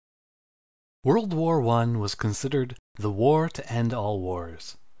World War I was considered the war to end all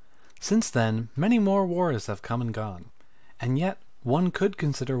wars. Since then, many more wars have come and gone, and yet one could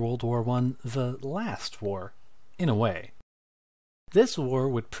consider World War I the last war, in a way. This war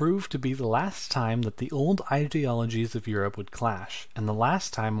would prove to be the last time that the old ideologies of Europe would clash, and the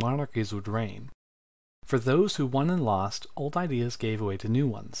last time monarchies would reign. For those who won and lost, old ideas gave way to new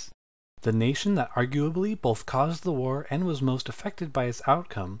ones. The nation that arguably both caused the war and was most affected by its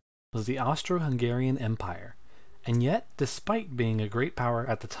outcome was the Austro-Hungarian Empire, and yet, despite being a great power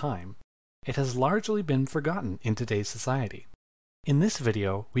at the time, it has largely been forgotten in today's society. In this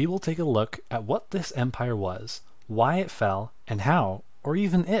video, we will take a look at what this empire was, why it fell, and how, or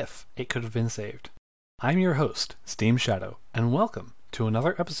even if, it could have been saved. I'm your host, Steam Shadow, and welcome to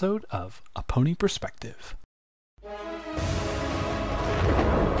another episode of A Pony Perspective.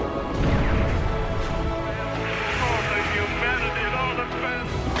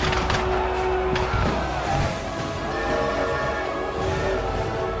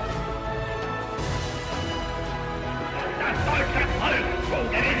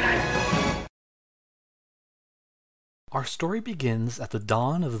 Our story begins at the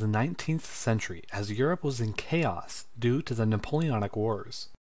dawn of the 19th century as Europe was in chaos due to the Napoleonic Wars.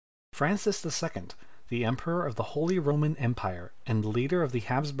 Francis II, the Emperor of the Holy Roman Empire and leader of the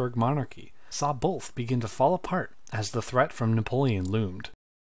Hapsburg Monarchy, saw both begin to fall apart as the threat from Napoleon loomed.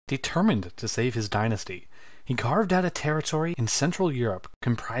 Determined to save his dynasty, he carved out a territory in Central Europe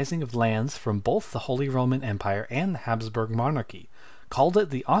comprising of lands from both the Holy Roman Empire and the Hapsburg Monarchy, called it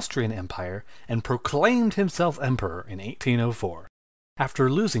the Austrian Empire, and proclaimed himself emperor in 1804. After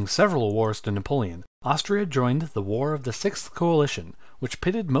losing several wars to Napoleon, Austria joined the War of the Sixth Coalition, which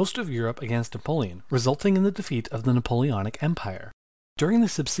pitted most of Europe against Napoleon, resulting in the defeat of the Napoleonic Empire. During the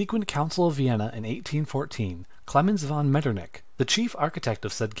subsequent Council of Vienna in 1814, Clemens von Metternich, the chief architect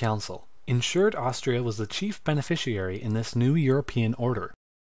of said council, ensured Austria was the chief beneficiary in this new European order.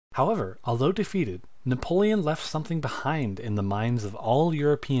 However, although defeated, Napoleon left something behind in the minds of all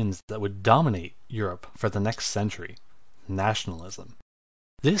Europeans that would dominate Europe for the next century: nationalism.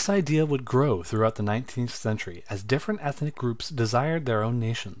 This idea would grow throughout the 19th century as different ethnic groups desired their own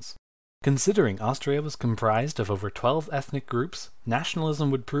nations. Considering Austria was comprised of over 12 ethnic groups, nationalism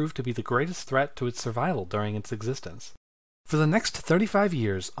would prove to be the greatest threat to its survival during its existence. For the next 35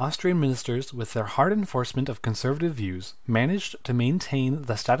 years, Austrian ministers, with their hard enforcement of conservative views, managed to maintain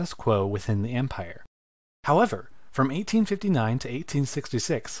the status quo within the empire. However, from 1859 to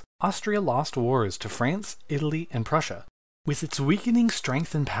 1866, Austria lost wars to France, Italy, and Prussia. With its weakening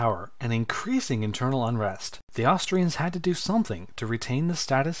strength and power and increasing internal unrest, the Austrians had to do something to retain the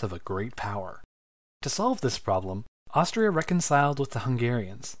status of a great power. To solve this problem, Austria reconciled with the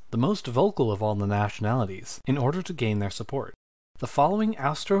Hungarians, the most vocal of all the nationalities, in order to gain their support. The following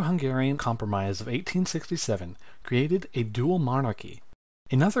Austro-Hungarian Compromise of 1867 created a dual monarchy.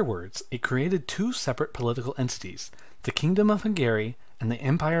 In other words, it created two separate political entities, the Kingdom of Hungary and the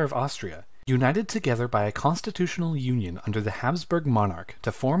Empire of Austria, united together by a constitutional union under the Hapsburg monarch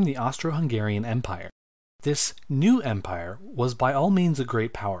to form the Austro-Hungarian Empire. This new empire was by all means a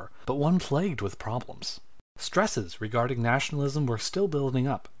great power, but one plagued with problems. Stresses regarding nationalism were still building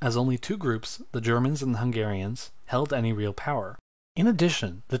up, as only two groups, the Germans and the Hungarians, held any real power. In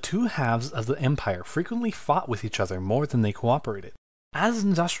addition, the two halves of the empire frequently fought with each other more than they cooperated. As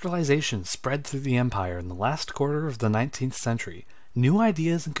industrialization spread through the empire in the last quarter of the 19th century, new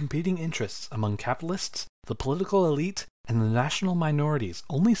ideas and competing interests among capitalists, the political elite, and the national minorities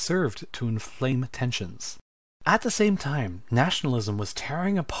only served to inflame tensions. At the same time, nationalism was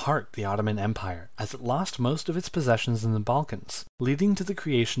tearing apart the Ottoman Empire as it lost most of its possessions in the Balkans, leading to the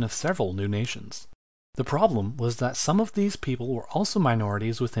creation of several new nations. The problem was that some of these people were also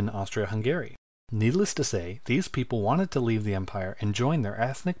minorities within Austria-Hungary. Needless to say, these people wanted to leave the empire and join their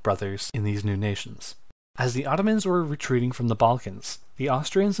ethnic brothers in these new nations. As the Ottomans were retreating from the Balkans, the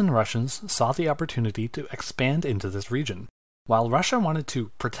Austrians and Russians saw the opportunity to expand into this region. While Russia wanted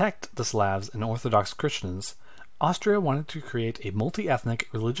to protect the Slavs and Orthodox Christians, Austria wanted to create a multi-ethnic,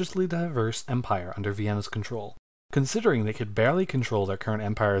 religiously diverse empire under Vienna's control. Considering they could barely control their current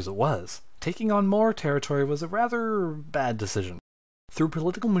empire as it was, taking on more territory was a rather bad decision. Through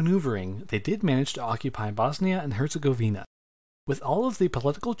political maneuvering, they did manage to occupy Bosnia and Herzegovina. With all of the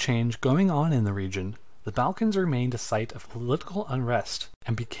political change going on in the region, the Balkans remained a site of political unrest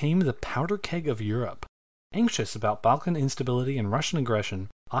and became the powder keg of Europe. Anxious about Balkan instability and Russian aggression,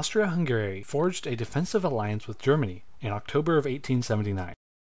 Austria-Hungary forged a defensive alliance with Germany in October of 1879.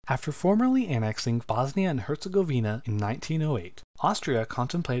 After formally annexing Bosnia and Herzegovina in 1908, Austria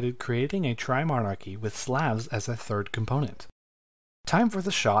contemplated creating a tri-monarchy with Slavs as a third component. Time for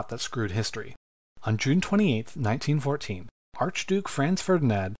the shot that screwed history. On June 28, 1914, Archduke Franz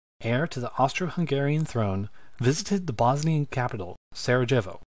Ferdinand, heir to the Austro-Hungarian throne, visited the Bosnian capital,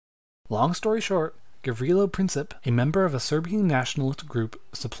 Sarajevo. Long story short, Gavrilo Princip, a member of a Serbian nationalist group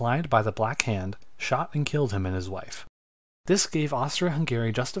supplied by the Black Hand, shot and killed him and his wife. This gave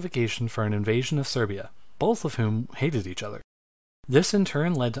Austria-Hungary justification for an invasion of Serbia, both of whom hated each other. This in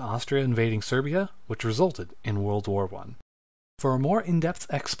turn led to Austria invading Serbia, which resulted in World War I. For a more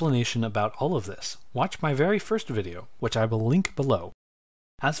in-depth explanation about all of this, watch my very first video, which I will link below.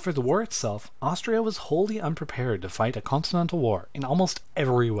 As for the war itself, Austria was wholly unprepared to fight a continental war in almost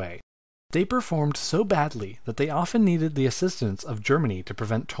every way. They performed so badly that they often needed the assistance of Germany to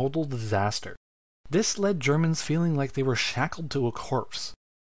prevent total disaster. This led Germans feeling like they were shackled to a corpse.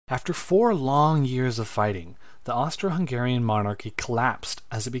 After 4 long years of fighting, the Austro-Hungarian monarchy collapsed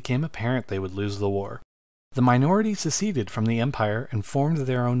as it became apparent they would lose the war. The minority seceded from the empire and formed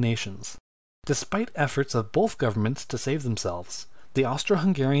their own nations. Despite efforts of both governments to save themselves, the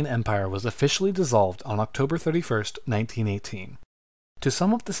Austro-Hungarian Empire was officially dissolved on October 31, 1918. To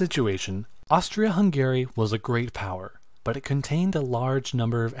sum up the situation, Austria-Hungary was a great power, but it contained a large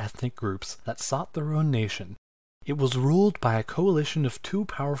number of ethnic groups that sought their own nation. It was ruled by a coalition of 2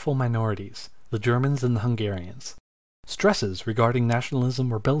 powerful minorities, the Germans and the Hungarians. Stresses regarding nationalism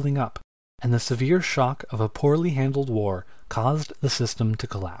were building up, and the severe shock of a poorly handled war caused the system to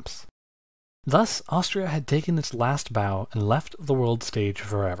collapse. Thus, Austria had taken its last bow and left the world stage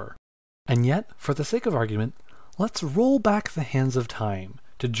forever. And yet, for the sake of argument, let's roll back the hands of time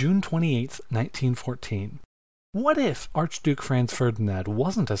to June 28, 1914. What if Archduke Franz Ferdinand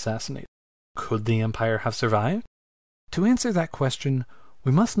wasn't assassinated? Could the empire have survived? To answer that question,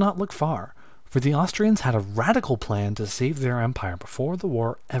 we must not look far, for the Austrians had a radical plan to save their empire before the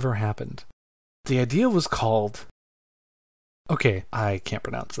war ever happened. The idea was called... Okay, I can't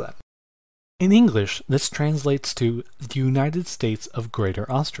pronounce that. In English, this translates to the United States of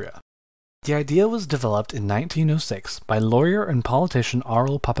Greater Austria. The idea was developed in 1906 by lawyer and politician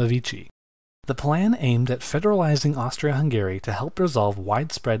Arlo Papavici. The plan aimed at federalizing Austria-Hungary to help resolve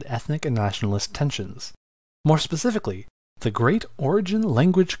widespread ethnic and nationalist tensions. More specifically, the great origin,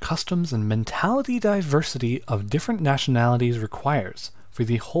 language, customs, and mentality diversity of different nationalities requires, for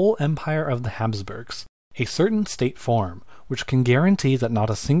the whole empire of the Habsburgs, a certain state form which can guarantee that not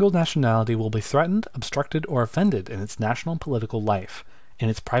a single nationality will be threatened, obstructed, or offended in its national political life, in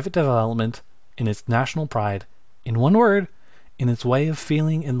its private development, in its national pride, in one word, in its way of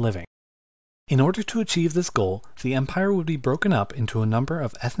feeling and living. In order to achieve this goal, the empire would be broken up into a number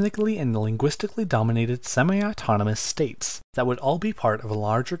of ethnically and linguistically dominated semi-autonomous states that would all be part of a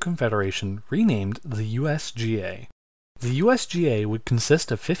larger confederation renamed the USGA. The USGA would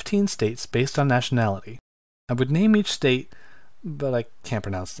consist of 15 states based on nationality. I would name each state, but I can't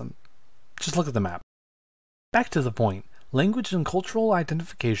pronounce them. Just look at the map. Back to the point. Language and cultural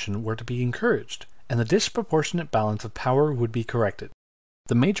identification were to be encouraged, and the disproportionate balance of power would be corrected.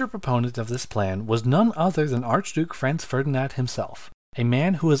 The major proponent of this plan was none other than Archduke Franz Ferdinand himself, a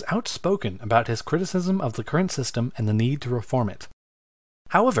man who was outspoken about his criticism of the current system and the need to reform it.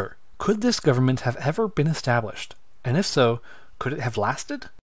 However, could this government have ever been established? And if so, could it have lasted?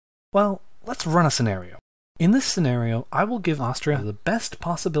 Well, let's run a scenario. In this scenario, I will give Austria the best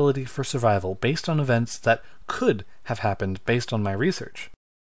possibility for survival based on events that could have happened based on my research.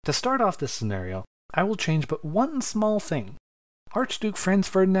 To start off this scenario, I will change but one small thing. Archduke Franz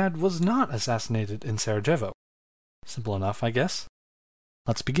Ferdinand was not assassinated in Sarajevo. Simple enough, I guess.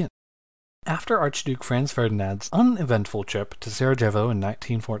 Let's begin. After Archduke Franz Ferdinand's uneventful trip to Sarajevo in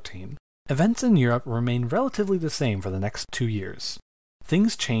 1914, events in Europe remain relatively the same for the next 2 years.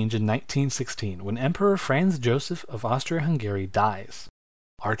 Things change in 1916 when Emperor Franz Joseph of Austria-Hungary dies.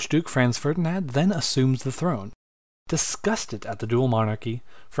 Archduke Franz Ferdinand then assumes the throne. Disgusted at the dual monarchy,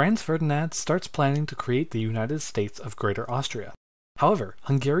 Franz Ferdinand starts planning to create the United States of Greater Austria. However,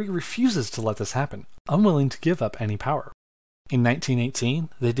 Hungary refuses to let this happen, unwilling to give up any power. In 1918,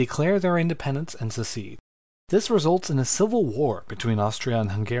 they declare their independence and secede. This results in a civil war between Austria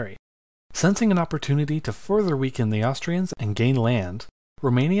and Hungary. Sensing an opportunity to further weaken the Austrians and gain land,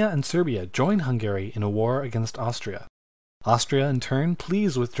 Romania and Serbia join Hungary in a war against Austria. Austria in turn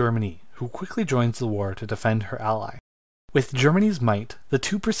pleads with Germany, who quickly joins the war to defend her ally. With Germany's might, the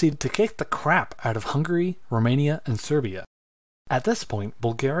two proceed to kick the crap out of Hungary, Romania, and Serbia. At this point,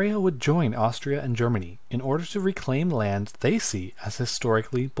 Bulgaria would join Austria and Germany in order to reclaim land they see as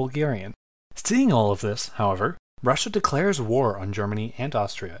historically Bulgarian. Seeing all of this, however, Russia declares war on Germany and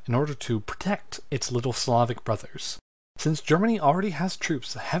Austria in order to protect its little Slavic brothers. Since Germany already has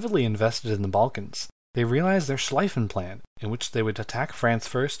troops heavily invested in the Balkans, They realize their Schleifen plan, in which they would attack France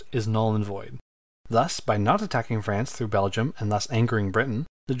first, is null and void. Thus, by not attacking France through Belgium and thus angering Britain,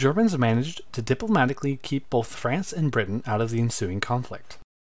 the Germans managed to diplomatically keep both France and Britain out of the ensuing conflict.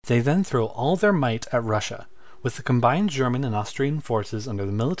 They then throw all their might at Russia. With the combined German and Austrian forces under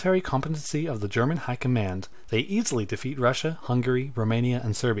the military competency of the German High Command, they easily defeat Russia, Hungary, Romania,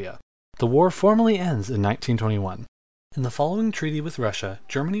 and Serbia. The war formally ends in 1921. In the following treaty with Russia,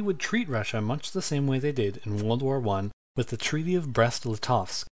 Germany would treat Russia much the same way they did in World War I with the Treaty of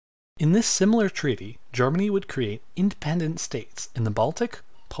Brest-Litovsk. In this similar treaty, Germany would create independent states in the Baltic,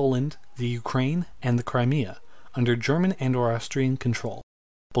 Poland, the Ukraine, and the Crimea, under German and/or Austrian control.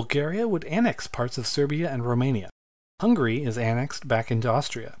 Bulgaria would annex parts of Serbia and Romania. Hungary is annexed back into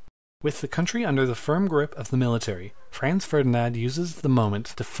Austria. With the country under the firm grip of the military, Franz Ferdinand uses the moment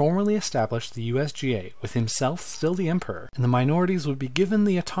to formally establish the USGA, with himself still the emperor, and the minorities would be given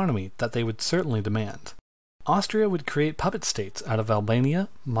the autonomy that they would certainly demand. Austria would create puppet states out of Albania,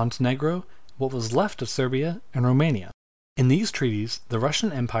 Montenegro, what was left of Serbia, and Romania. In these treaties, the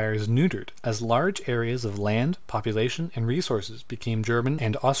Russian Empire is neutered, as large areas of land, population, and resources became German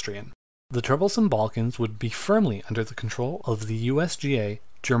and Austrian. The troublesome Balkans would be firmly under the control of the USGA,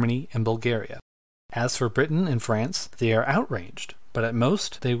 Germany, and Bulgaria. As for Britain and France, they are outraged, but at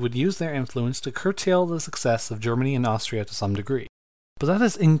most they would use their influence to curtail the success of Germany and Austria to some degree. But that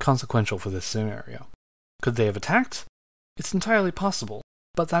is inconsequential for this scenario. Could they have attacked? It's entirely possible,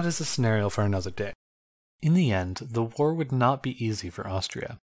 but that is a scenario for another day. In the end, the war would not be easy for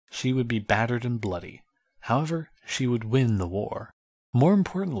Austria. She would be battered and bloody. However, she would win the war. More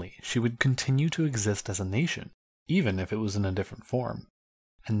importantly, she would continue to exist as a nation, even if it was in a different form.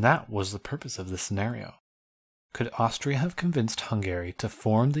 And that was the purpose of this scenario. Could Austria have convinced Hungary to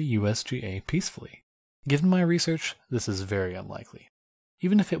form the USGA peacefully? Given my research, this is very unlikely.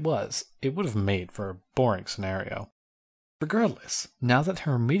 Even if it was, it would have made for a boring scenario. Regardless, now that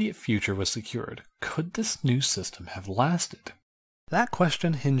her immediate future was secured, could this new system have lasted? That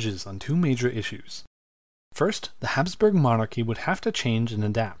question hinges on two major issues. First, the Hapsburg Monarchy would have to change and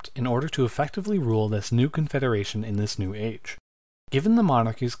adapt in order to effectively rule this new confederation in this new age. Given the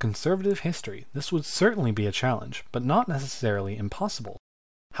monarchy's conservative history, this would certainly be a challenge, but not necessarily impossible.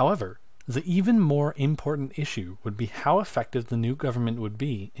 However, the even more important issue would be how effective the new government would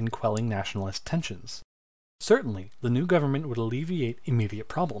be in quelling nationalist tensions. Certainly, the new government would alleviate immediate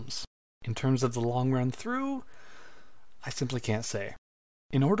problems. In terms of the long run through, I simply can't say.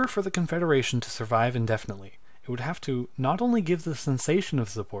 In order for the Confederation to survive indefinitely, it would have to not only give the sensation of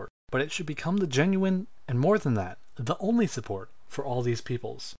support, but it should become the genuine, and more than that, the only support for all these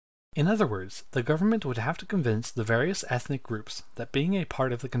peoples. In other words, the government would have to convince the various ethnic groups that being a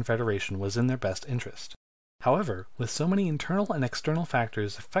part of the Confederation was in their best interest. However, with so many internal and external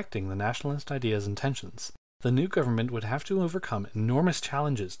factors affecting the nationalist ideas and tensions, the new government would have to overcome enormous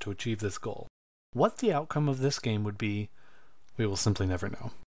challenges to achieve this goal. What the outcome of this game would be, we will simply never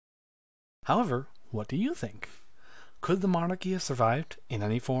know. However, what do you think? Could the monarchy have survived in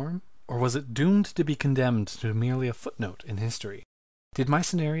any form, or was it doomed to be condemned to merely a footnote in history? Did my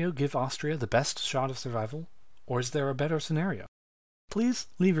scenario give Austria the best shot of survival, or is there a better scenario? Please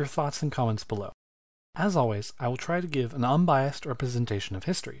leave your thoughts and comments below. As always, I will try to give an unbiased representation of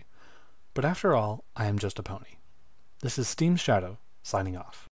history, but after all, I am just a pony. This is Steam Shadow, signing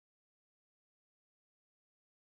off.